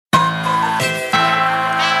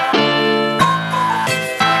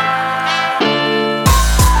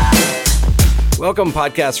Welcome,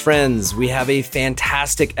 podcast friends. We have a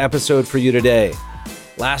fantastic episode for you today.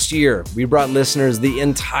 Last year, we brought listeners the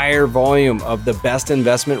entire volume of the Best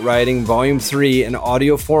Investment Writing Volume 3 in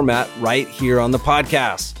audio format right here on the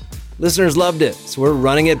podcast. Listeners loved it, so we're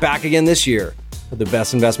running it back again this year with the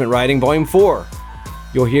Best Investment Writing Volume 4.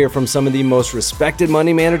 You'll hear from some of the most respected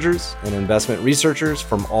money managers and investment researchers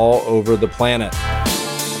from all over the planet.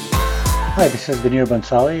 Hi, this is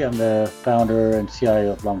Bhansali. I'm the founder and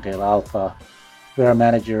CIO of LongTail Alpha. We're a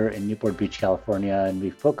manager in Newport Beach, California, and we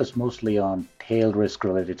focus mostly on tail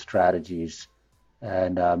risk-related strategies.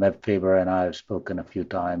 And Meb Faber and I have spoken a few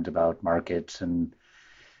times about markets and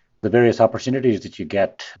the various opportunities that you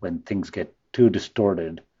get when things get too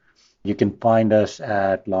distorted. You can find us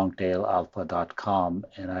at longtailalpha.com.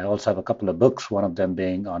 And I also have a couple of books, one of them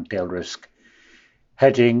being on tail risk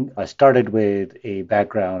hedging. I started with a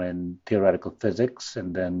background in theoretical physics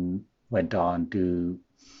and then went on to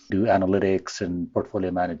do analytics and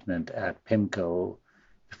portfolio management at PIMCO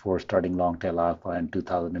before starting LongTail Alpha in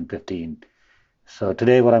 2015. So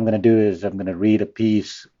today what I'm going to do is I'm going to read a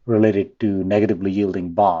piece related to negatively yielding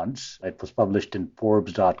bonds. It was published in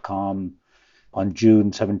Forbes.com on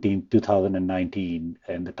June 17, 2019,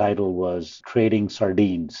 and the title was Trading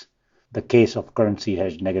Sardines, the Case of Currency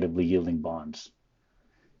Hedged Negatively Yielding Bonds.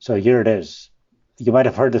 So here it is. You might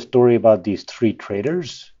have heard the story about these three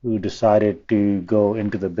traders who decided to go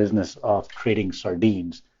into the business of trading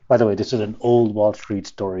sardines. By the way, this is an old Wall Street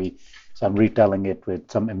story, so I'm retelling it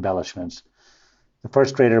with some embellishments. The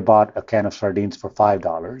first trader bought a can of sardines for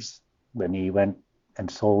 $5. Then he went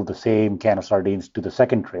and sold the same can of sardines to the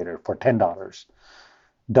second trader for $10,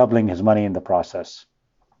 doubling his money in the process.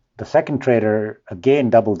 The second trader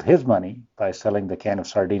again doubled his money by selling the can of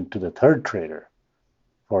sardines to the third trader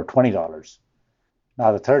for $20.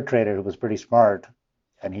 Now, the third trader, who was pretty smart,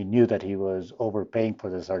 and he knew that he was overpaying for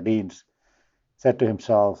the sardines, said to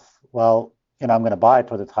himself, well, I'm going to buy it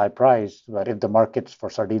for this high price, but if the markets for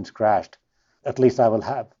sardines crashed, at least I will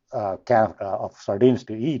have a can of sardines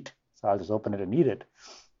to eat, so I'll just open it and eat it.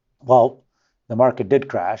 Well, the market did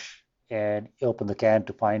crash, and he opened the can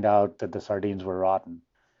to find out that the sardines were rotten.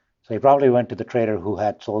 So he probably went to the trader who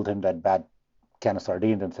had sold him that bad can of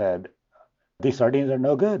sardines and said, these sardines are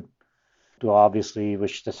no good. To obviously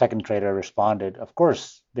which the second trader responded, of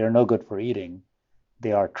course, they're no good for eating.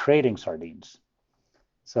 They are trading sardines.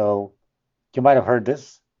 So you might have heard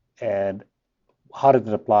this. And how does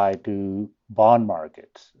it apply to bond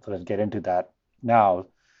markets? So let's get into that now.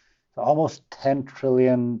 So almost $10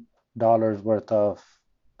 trillion worth of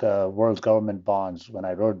the world's government bonds, when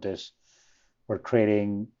I wrote this, were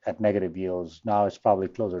trading at negative yields. Now it's probably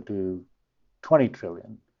closer to 20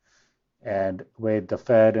 trillion. And with the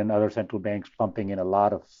Fed and other central banks pumping in a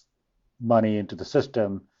lot of money into the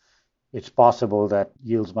system, it's possible that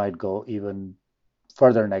yields might go even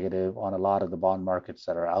further negative on a lot of the bond markets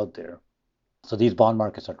that are out there. So these bond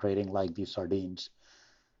markets are trading like these sardines.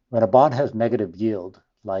 When a bond has negative yield,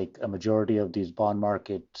 like a majority of these bond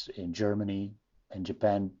markets in Germany and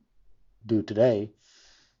Japan do today,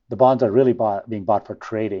 the bonds are really being bought for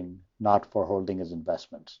trading, not for holding as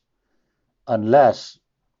investments. Unless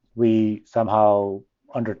we somehow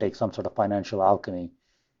undertake some sort of financial alchemy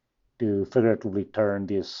to figuratively turn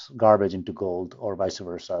this garbage into gold, or vice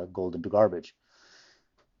versa, gold into garbage.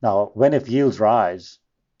 Now, if yields rise,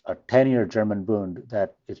 a 10-year German Bund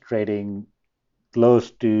that is trading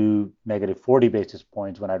close to negative 40 basis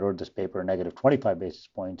points, when I wrote this paper, negative 25 basis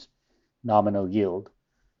points nominal yield,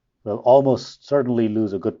 will almost certainly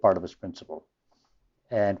lose a good part of its principal.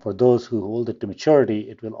 And for those who hold it to maturity,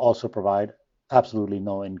 it will also provide absolutely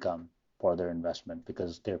no income for their investment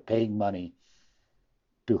because they're paying money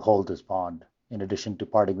to hold this bond. In addition to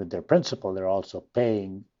parting with their principal, they're also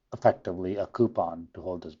paying effectively a coupon to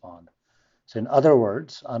hold this bond. So in other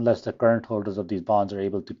words, unless the current holders of these bonds are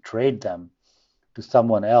able to trade them to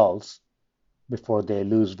someone else before they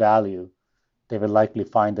lose value, they will likely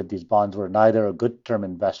find that these bonds were neither a good term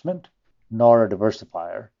investment nor a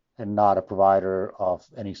diversifier and not a provider of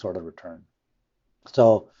any sort of return.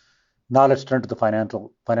 So now let's turn to the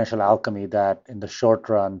financial alchemy that in the short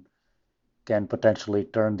run can potentially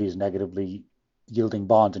turn these negatively yielding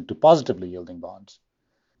bonds into positively yielding bonds.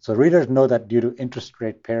 So readers know that due to interest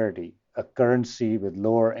rate parity, a currency with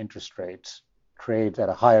lower interest rates trades at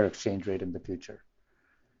a higher exchange rate in the future.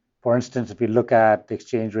 For instance, if you look at the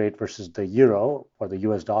exchange rate versus the euro or the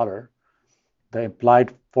US dollar, the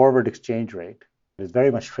implied forward exchange rate is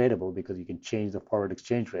very much tradable because you can change the forward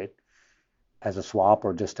exchange rate as a swap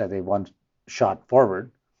or just as a one-shot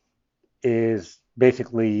forward, is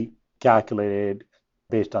basically calculated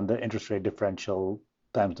based on the interest rate differential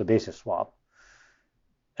times the basis swap.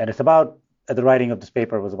 And it's about at the writing of this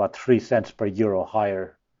paper was about 3 cents per euro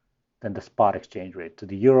higher than the spot exchange rate. So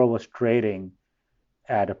the euro was trading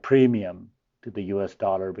at a premium to the US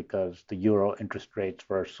dollar because the euro interest rates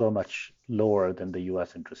were so much lower than the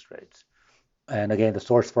US interest rates. And again, the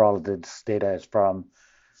source for all of this data is from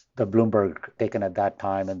the Bloomberg taken at that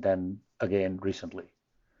time and then again recently.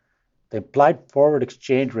 The implied forward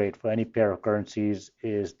exchange rate for any pair of currencies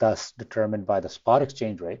is thus determined by the spot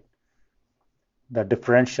exchange rate, the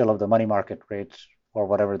differential of the money market rates or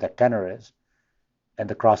whatever that tenor is, and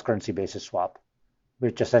the cross-currency basis swap,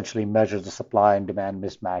 which essentially measures the supply and demand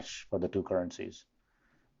mismatch for the two currencies.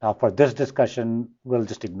 Now, for this discussion, we'll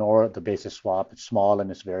just ignore the basis swap. It's small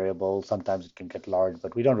and it's variable. Sometimes it can get large,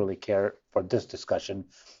 but we don't really care for this discussion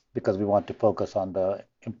because we want to focus on the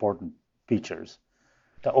important features.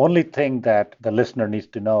 The only thing that the listener needs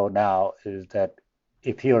to know now is that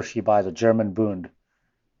if he or she buys a German Bund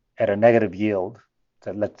at a negative yield,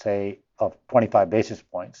 so let's say of 25 basis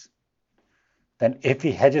points, then if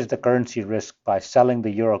he hedges the currency risk by selling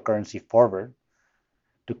the euro currency forward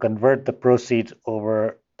to convert the proceeds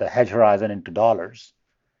over the hedge horizon into dollars,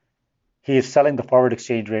 he is selling the forward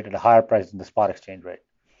exchange rate at a higher price than the spot exchange rate.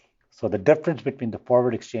 So the difference between the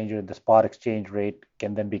forward exchange rate and the spot exchange rate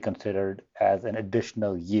can then be considered as an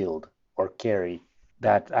additional yield or carry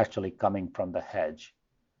that's actually coming from the hedge.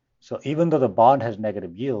 So even though the bond has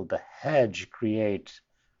negative yield, the hedge creates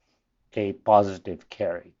a positive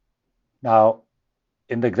carry. Now,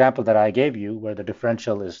 in the example that I gave you, where the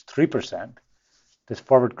differential is 3%, this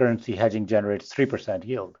forward currency hedging generates 3%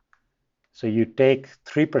 yield. So you take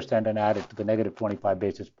 3% and add it to the negative 25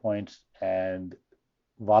 basis points, and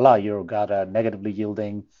voila, you've got a negatively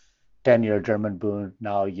yielding 10-year German Bund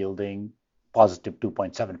now yielding positive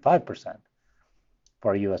 2.75%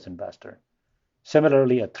 for a US investor.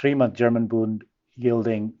 Similarly, a 3-month German Bund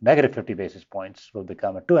yielding negative 50 basis points will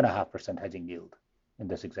become a 2.5% hedging yield in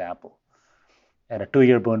this example. And a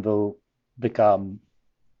 2-year Bund will become,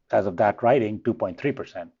 as of that writing,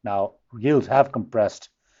 2.3%. Now, yields have compressed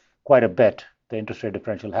quite a bit. The interest rate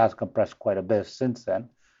differential has compressed quite a bit since then,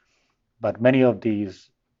 but many of these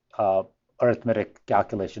arithmetic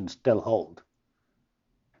calculations still hold.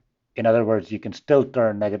 In other words, you can still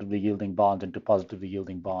turn negatively yielding bonds into positively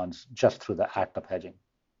yielding bonds just through the act of hedging.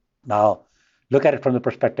 Now, look at it from the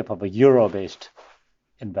perspective of a euro-based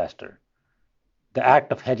investor. The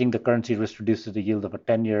act of hedging the currency risk reduces the yield of a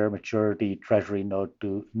 10-year maturity treasury note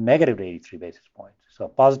to negative 83 basis points. So a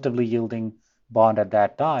positively yielding bond at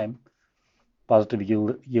that time, positively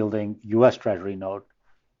yielding US treasury note,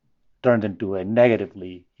 turns into a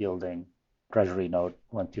negatively yielding treasury note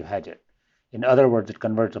once you hedge it. In other words, it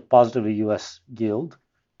converts a positively US yield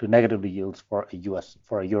to negatively yields for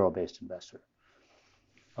a euro-based investor.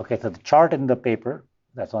 Okay, so the chart in the paper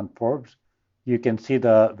that's on Forbes, you can see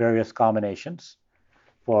the various combinations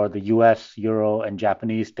for the US, Euro, and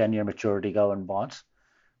Japanese 10-year maturity government bonds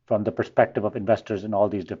from the perspective of investors in all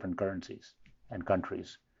these different currencies and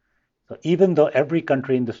countries. So even though every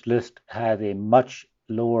country in this list has a much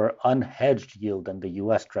lower unhedged yield than the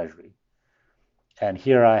US Treasury, and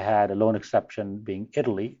here I had a lone exception being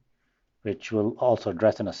Italy, which we'll also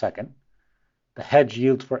address in a second, the hedge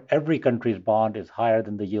yields for every country's bond is higher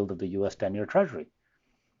than the yield of the US 10-year Treasury.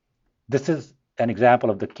 This is an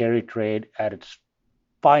example of the carry trade at its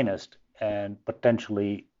finest and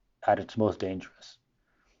potentially at its most dangerous.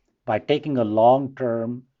 By taking a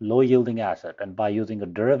long-term, low-yielding asset and by using a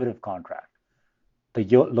derivative contract, the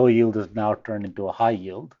low yield is now turned into a high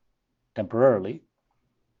yield temporarily,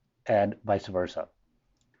 and vice versa.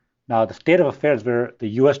 Now, the state of affairs where the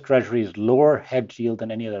US Treasury is lower hedge yield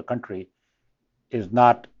than any other country is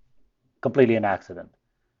not completely an accident.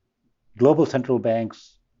 Global central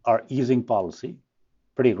banks are easing policy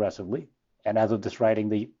pretty aggressively, and as of this writing,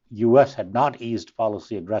 the US had not eased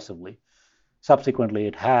policy aggressively. Subsequently,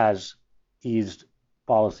 it has eased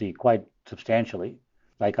policy quite substantially,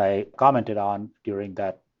 like I commented on during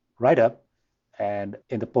that write-up. And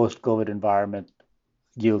in the post-COVID environment,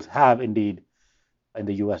 yields have indeed in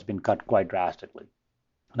the US been cut quite drastically.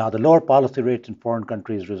 Now, the lower policy rates in foreign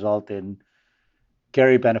countries result in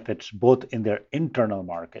carry benefits both in their internal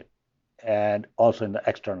market and also in the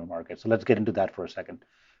external market. So let's get into that for a second.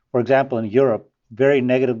 For example, in Europe, very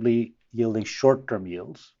negatively yielding short-term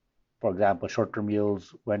yields, for example, short-term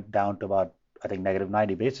yields went down to about, I think, negative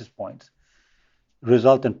 90 basis points,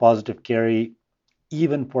 result in positive carry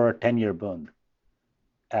even for a 10-year Bund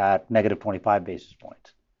at negative 25 basis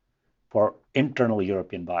points for internal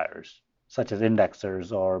European buyers, such as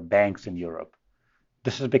indexers or banks in Europe.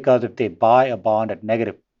 This is because if they buy a bond at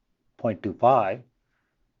negative 0.25,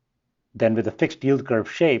 Then with the fixed yield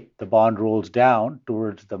curve shape, the bond rolls down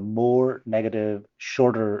towards the more negative,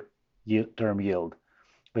 shorter term yield,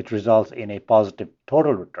 which results in a positive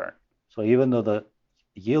total return. So even though the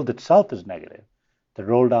yield itself is negative, the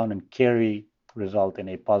roll down and carry result in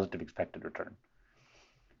a positive expected return.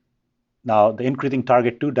 Now, the increasing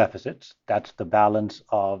target 2 deficits, that's the balance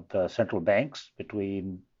of the central banks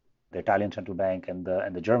between the Italian central bank and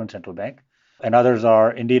the German central bank. And others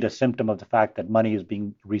are indeed a symptom of the fact that money is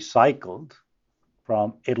being recycled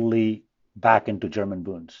from Italy back into German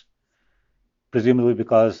bunds, presumably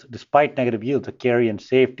because despite negative yields, the carry and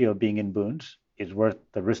safety of being in bunds is worth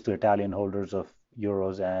the risk to Italian holders of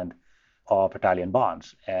euros and of Italian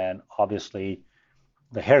bonds. And obviously,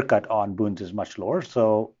 the haircut on bunds is much lower,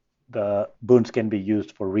 so the bunds can be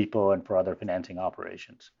used for repo and for other financing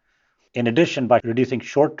operations. In addition, by reducing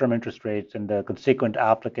short-term interest rates and the consequent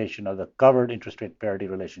application of the covered interest rate parity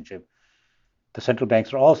relationship, the central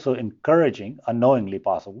banks are also encouraging, unknowingly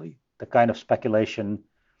possibly, the kind of speculation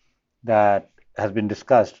that has been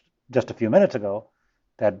discussed just a few minutes ago,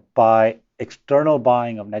 that by external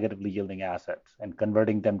buying of negatively yielding assets and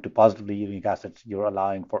converting them to positively yielding assets, you're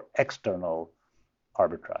allowing for external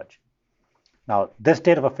arbitrage. Now, this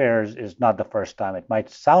state of affairs is not the first time. It might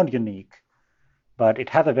sound unique, but it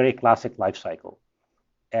has a very classic life cycle,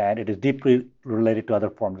 and it is deeply related to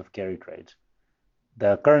other forms of carry trades.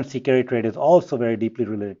 The currency carry trade is also very deeply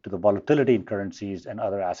related to the volatility in currencies and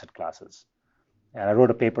other asset classes. And I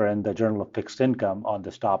wrote a paper in the Journal of Fixed Income on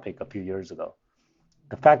this topic a few years ago.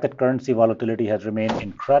 The fact that currency volatility has remained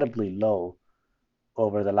incredibly low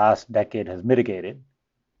over the last decade has mitigated,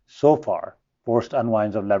 so far, forced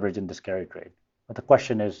unwinds of leverage in this carry trade. But the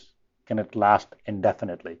question is, can it last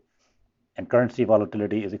indefinitely? And currency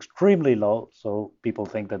volatility is extremely low, so people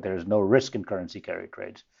think that there is no risk in currency carry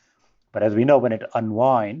trades. But as we know, when it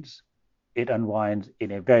unwinds in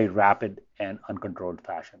a very rapid and uncontrolled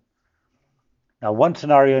fashion. Now, one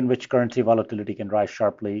scenario in which currency volatility can rise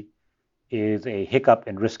sharply is a hiccup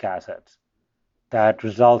in risk assets that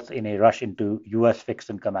results in a rush into US fixed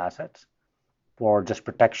income assets for just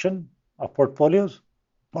protection of portfolios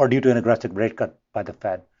or due to an aggressive rate cut by the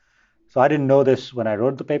Fed. So I didn't know this when I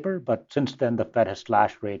wrote the paper, but since then the Fed has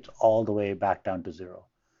slashed rates all the way back down to zero.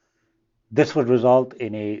 This would result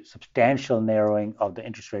in a substantial narrowing of the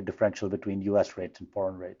interest rate differential between US rates and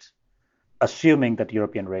foreign rates, assuming that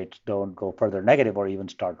European rates don't go further negative or even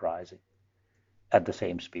start rising at the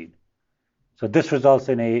same speed. So this results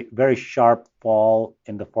in a very sharp fall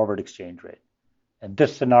in the forward exchange rate. And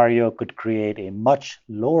this scenario could create a much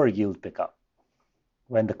lower yield pickup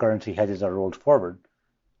when the currency hedges are rolled forward,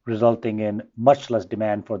 resulting in much less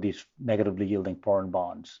demand for these negatively yielding foreign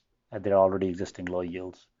bonds at their already existing low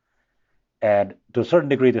yields. And to a certain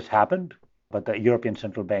degree, this happened, but the European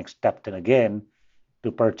Central Bank stepped in again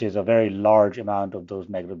to purchase a very large amount of those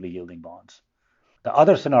negatively yielding bonds. The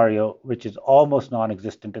other scenario, which is almost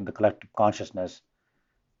non-existent in the collective consciousness,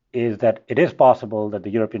 is that it is possible that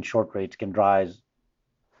the European short rates can rise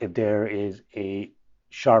if there is a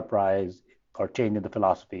sharp rise or change in the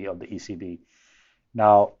philosophy of the ECB.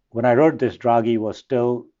 Now, when I wrote this, Draghi was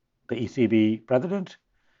still the ECB president.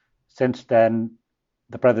 Since then,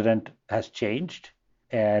 the president has changed,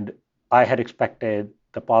 and I had expected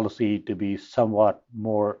the policy to be somewhat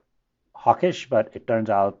more hawkish, but it turns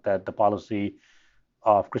out that the policy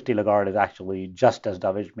of Christine Lagarde is actually just as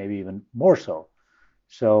dovish, maybe even more so.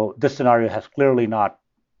 So this scenario has clearly not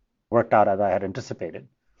worked out as I had anticipated.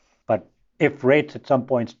 But if rates at some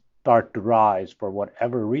point start to rise for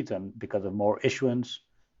whatever reason, because of more issuance,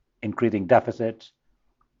 increasing deficits,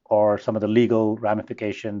 or some of the legal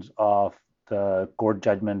ramifications of the court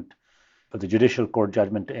judgment, of the judicial court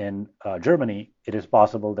judgment in Germany, it is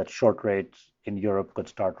possible that short rates in Europe could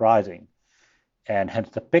start rising. And hence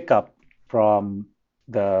the pickup from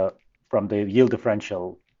the yield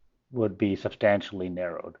differential would be substantially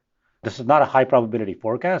narrowed. This is not a high probability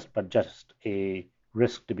forecast, but just a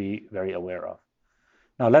risk to be very aware of.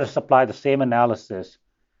 Now let us apply the same analysis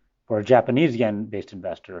for a Japanese yen-based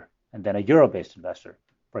investor and then a euro-based investor.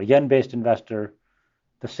 For a yen-based investor,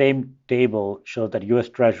 the same table shows that US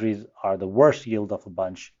treasuries are the worst yield of a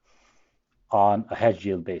bunch on a hedged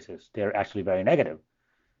yield basis. They're actually very negative.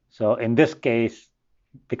 So in this case,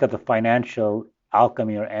 because of financial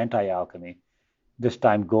alchemy or anti-alchemy, this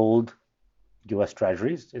time gold, US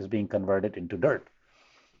treasuries, is being converted into dirt.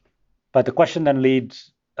 But the question then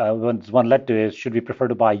one led to is, should we prefer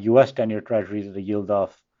to buy US 10-year treasuries at a yield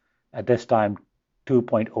of, at this time,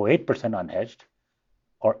 2.08% unhedged,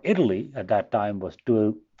 or Italy at that time was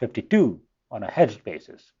 2.52 on a hedged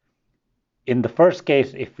basis? In the first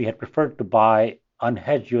case, if we had preferred to buy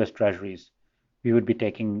unhedged US treasuries, we would be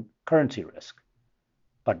taking currency risk,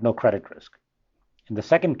 but no credit risk. In the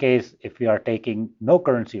second case, if we are taking no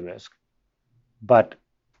currency risk, but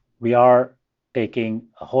we are taking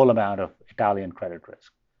a whole amount of Italian credit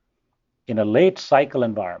risk. In a late cycle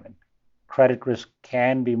environment, credit risk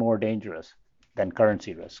can be more dangerous than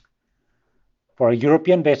currency risk. For a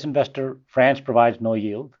European-based investor, France provides no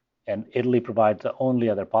yield, and Italy provides the only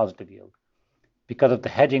other positive yield. Because of the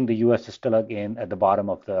hedging, the US is still again at the bottom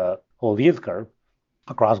of the whole yield curve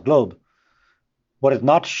across globe. What is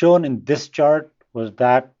not shown in this chart was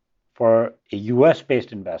that for a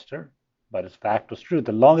US-based investor, but its fact was true,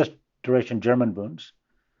 the longest duration German bonds,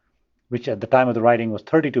 which at the time of the writing was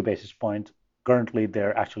 32 basis points, currently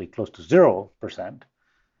they're actually close to 0%,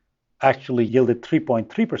 actually yielded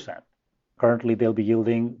 3.3%. Currently, they'll be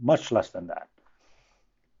yielding much less than that.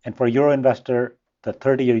 And for a Euro investor, the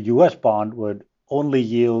 30-year US bond would only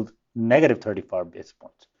yield negative 35 basis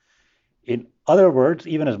points. In other words,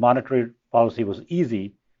 even as monetary policy was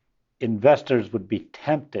easy, investors would be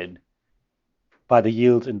tempted by the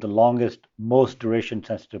yields in the longest, most duration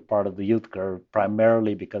sensitive part of the yield curve,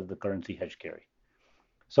 primarily because of the currency hedge carry.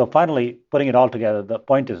 So finally, putting it all together, the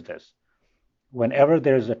point is this. Whenever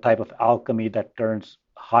there's a type of alchemy that turns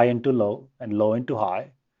high into low and low into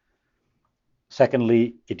high,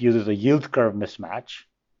 secondly, it uses a yield curve mismatch.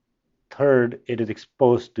 Third, it is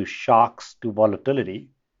exposed to shocks to volatility.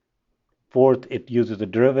 Fourth, it uses a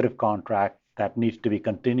derivative contract that needs to be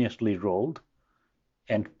continuously rolled.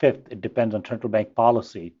 And fifth, it depends on central bank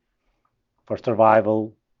policy for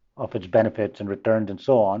survival of its benefits and returns and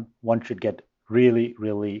so on. One should get really,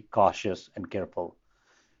 really cautious and careful.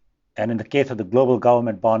 And in the case of the global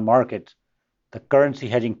government bond markets, the currency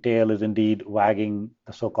hedging tail is indeed wagging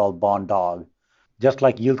the so-called bond dog. Just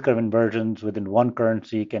like yield curve inversions within one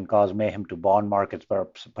currency can cause mayhem to bond markets by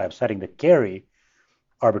upsetting the carry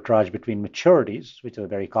arbitrage between maturities, which is a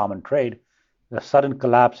very common trade, the sudden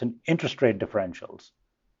collapse in interest rate differentials,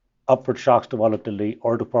 upward shocks to volatility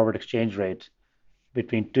or to forward exchange rates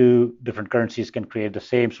between two different currencies can create the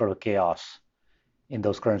same sort of chaos in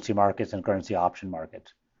those currency markets and currency option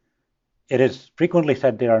markets. It is frequently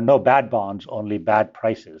said there are no bad bonds, only bad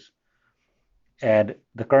prices. And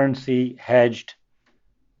the currency hedged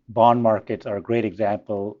bond markets are a great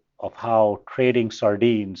example of how trading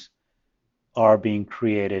sardines are being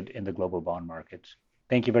created in the global bond markets.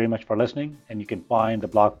 Thank you very much for listening, and you can find the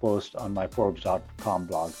blog post on my Forbes.com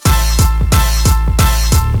blog.